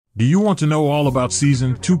Do you want to know all about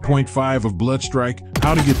Season 2.5 of Bloodstrike,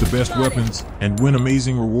 how to get the best weapons, and win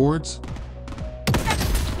amazing rewards?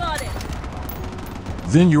 Got it.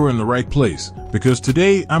 Then you're in the right place, because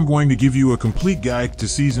today I'm going to give you a complete guide to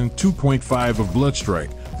Season 2.5 of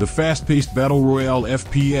Bloodstrike, the fast-paced battle royale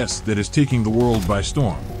FPS that is taking the world by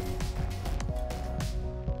storm.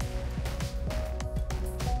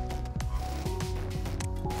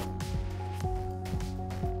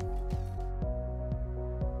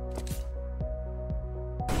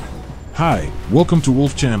 Hi, welcome to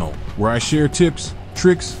Wolf Channel, where I share tips,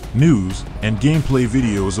 tricks, news, and gameplay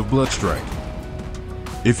videos of Bloodstrike.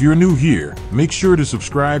 If you're new here, make sure to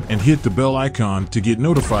subscribe and hit the bell icon to get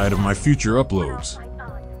notified of my future uploads.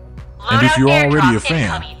 And if you're already a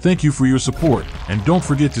fan, thank you for your support, and don't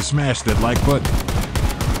forget to smash that like button.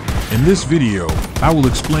 In this video, I will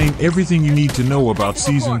explain everything you need to know about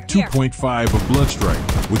Season 2.5 of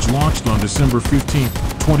Bloodstrike, which launched on December 15,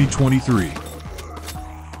 2023.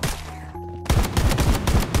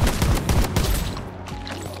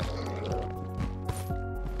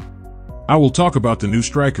 I will talk about the new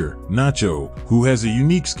striker, NACHO, who has a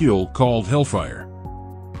unique skill called Hellfire.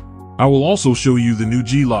 I will also show you the new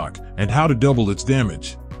Glock and how to double its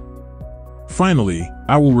damage. Finally,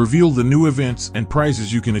 I will reveal the new events and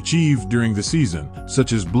prizes you can achieve during the season,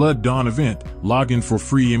 such as Blood Dawn event, login for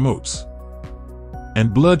free emotes,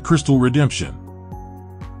 and Blood Crystal Redemption.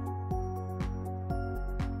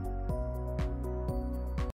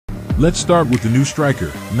 Let's start with the new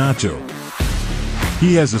striker, NACHO.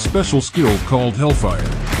 He has a special skill called Hellfire,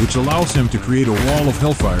 which allows him to create a wall of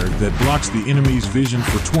hellfire that blocks the enemy's vision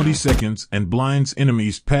for 20 seconds and blinds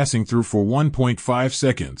enemies passing through for 1.5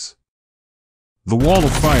 seconds. The wall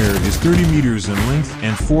of fire is 30 meters in length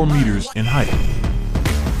and 4 meters in height.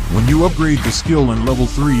 When you upgrade the skill in level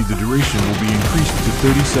 3, the duration will be increased to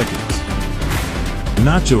 30 seconds.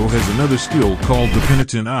 NACHO has another skill called the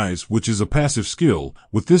Penitent Eyes, which is a passive skill.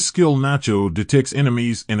 With this skill, NACHO detects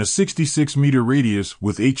enemies in a 66-meter radius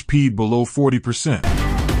with HP below 40%.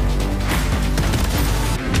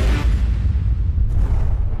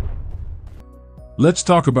 Let's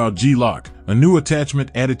talk about Glock, a new attachment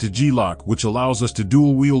added to Glock which allows us to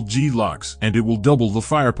dual-wield Glocks, and it will double the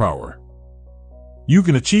firepower. You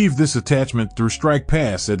can achieve this attachment through Strike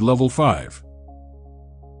Pass at level 5.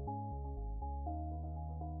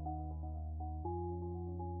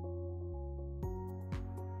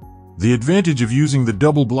 The advantage of using the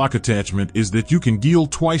double block attachment is that you can deal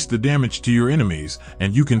twice the damage to your enemies,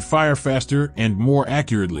 and you can fire faster and more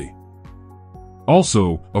accurately.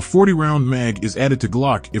 Also, a 40-round mag is added to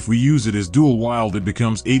Glock. If we use it as dual wield, it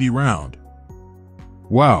becomes 80 round.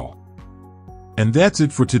 Wow! And that's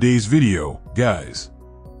it for today's video, guys.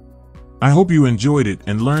 I hope you enjoyed it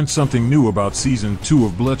and learned something new about Season 2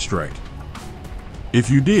 of Bloodstrike. If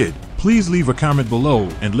you did, please leave a comment below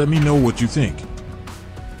and let me know what you think.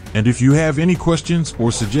 And if you have any questions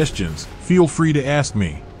or suggestions, feel free to ask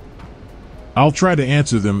me. I'll try to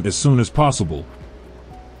answer them as soon as possible.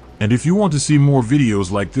 And if you want to see more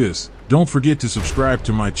videos like this, don't forget to subscribe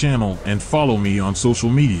to my channel and follow me on social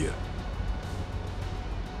media.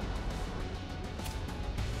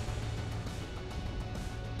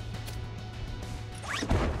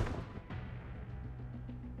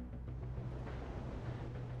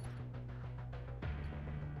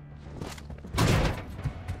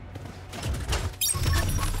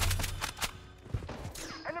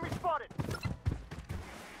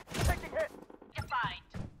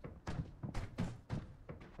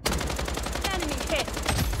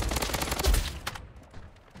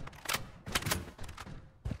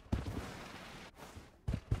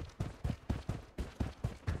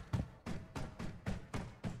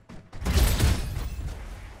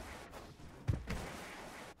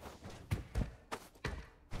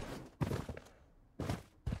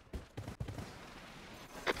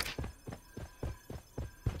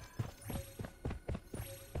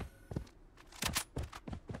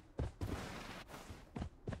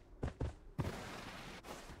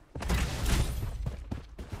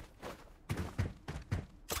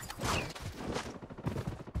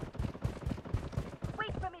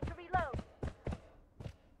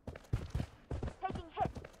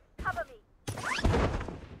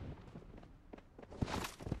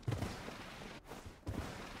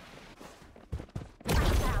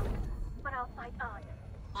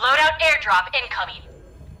 Loadout airdrop incoming.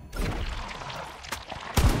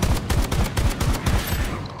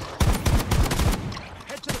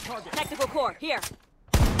 Head to the target. Technical core, here.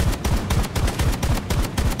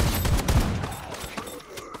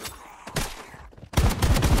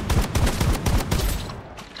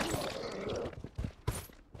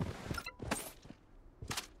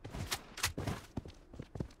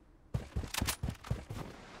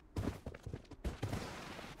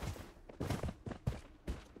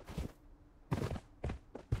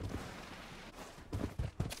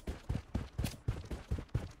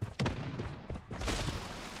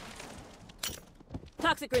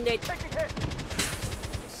 Toxic grenade. Taking hit.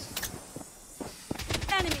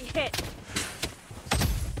 Enemy hit.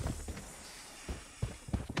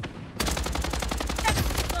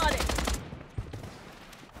 Enemy spotted.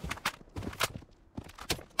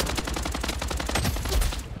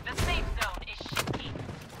 The safe zone is shifting.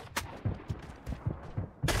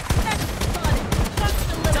 Enemy spotted.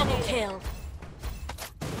 Double kill.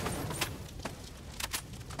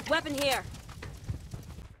 Weapon here.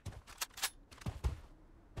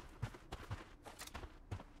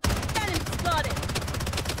 Enemy spotted.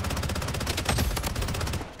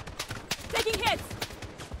 Taking hits.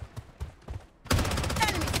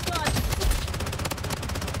 Enemy spotted.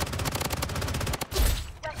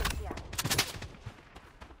 Weapons here.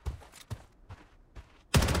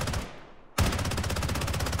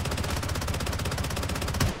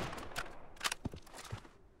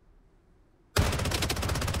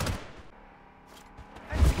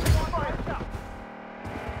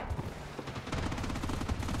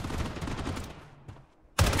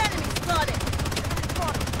 Enemy spotted.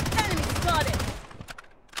 Enemy spotted.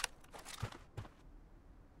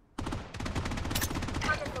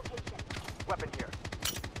 Target location. Weapon here.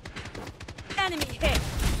 Enemy hit.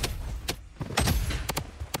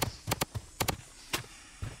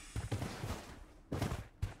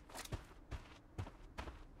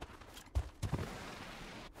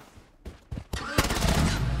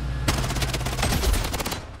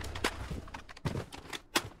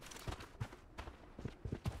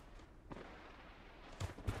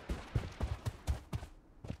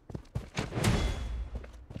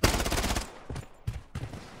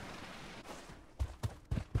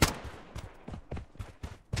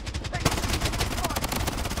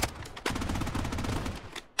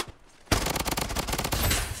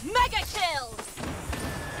 Mega kills.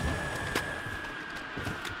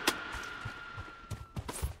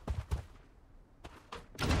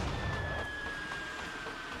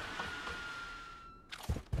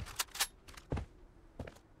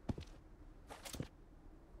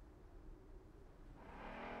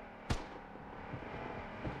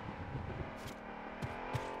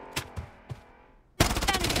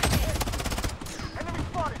 Enemy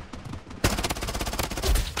spotted.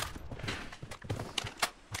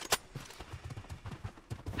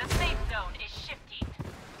 The safe zone is shifting.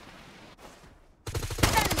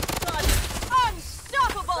 Enemy spotted.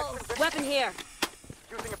 Unstoppable. Weapon here.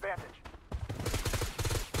 Using a bandage.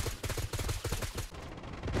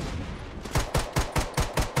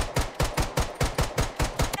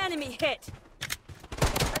 Enemy hit.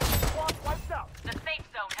 Enemy squad wiped out. The safe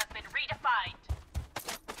zone has been redefined.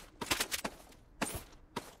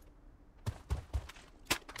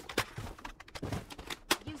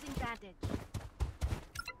 Using bandage.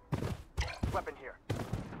 Weapon here.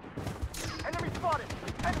 Enemy spotted.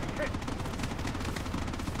 Enemy hit.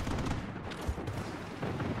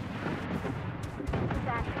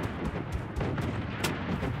 Bandage.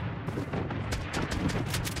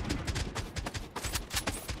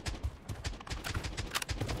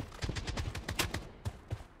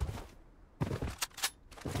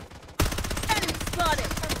 Enemy spotted.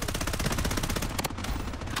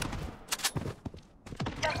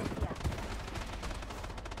 Weapon here.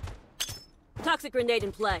 Toxic grenade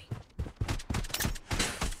in play.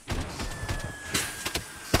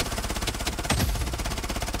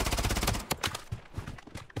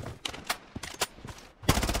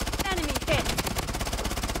 Enemy hit.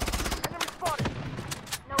 Enemy spotted.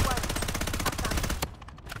 No worries. I'm done.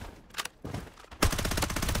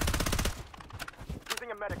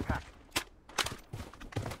 Using a medic pack.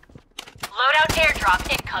 Loadout airdrop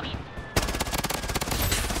incoming.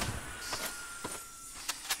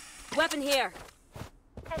 Weapon here.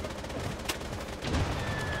 Enemy hit.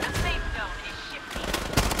 The safe zone is shifting.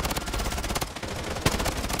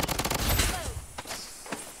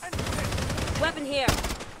 Enemy hit. Weapon here.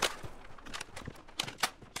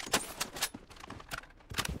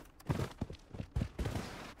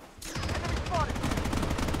 Enemy spotted.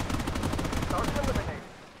 Target eliminated.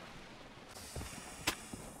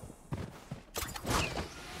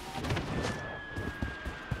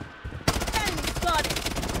 Enemy spotted.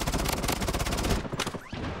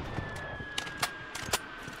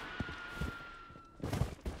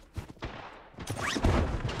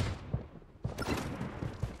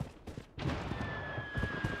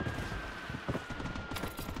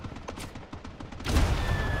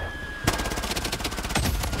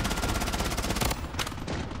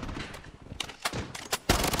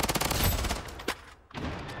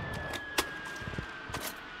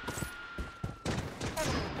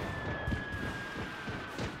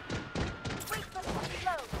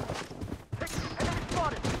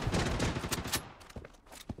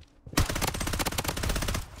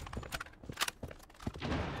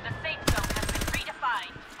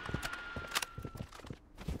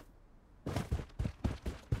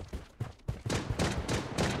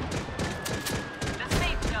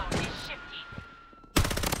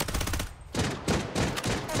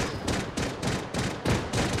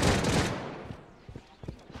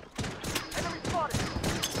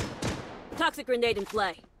 Toxic grenade in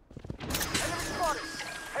play. Enemy spotted!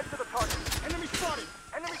 Head to the target! Enemy spotted!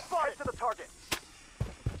 Enemy spotted! Head to the target!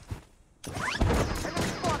 Enemy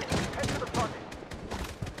spotted! Head to the target!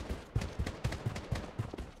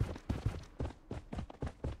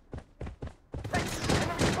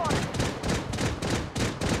 Enemy spotted!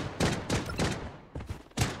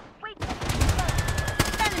 Wait,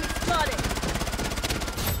 enemy. Enemy spotted!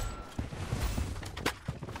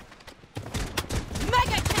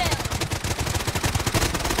 Mega kill!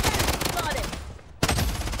 Enemy spotted!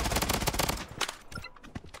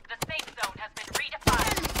 The safe zone has been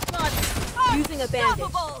redefined. Enemy spotted! Using a bandage.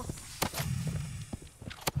 The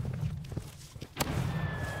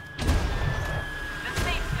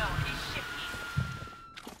safe zone is shifting.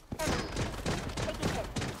 Taking hit.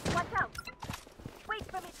 Watch out. Wait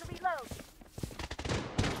for me to reload.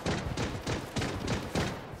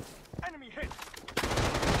 Enemy hit!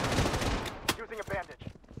 Using a bandage.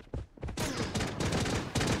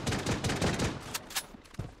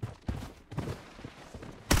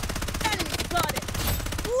 Enemy spotted!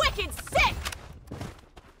 Wicked sick!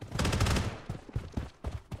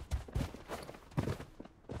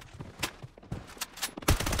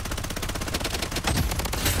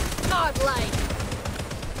 Godlike!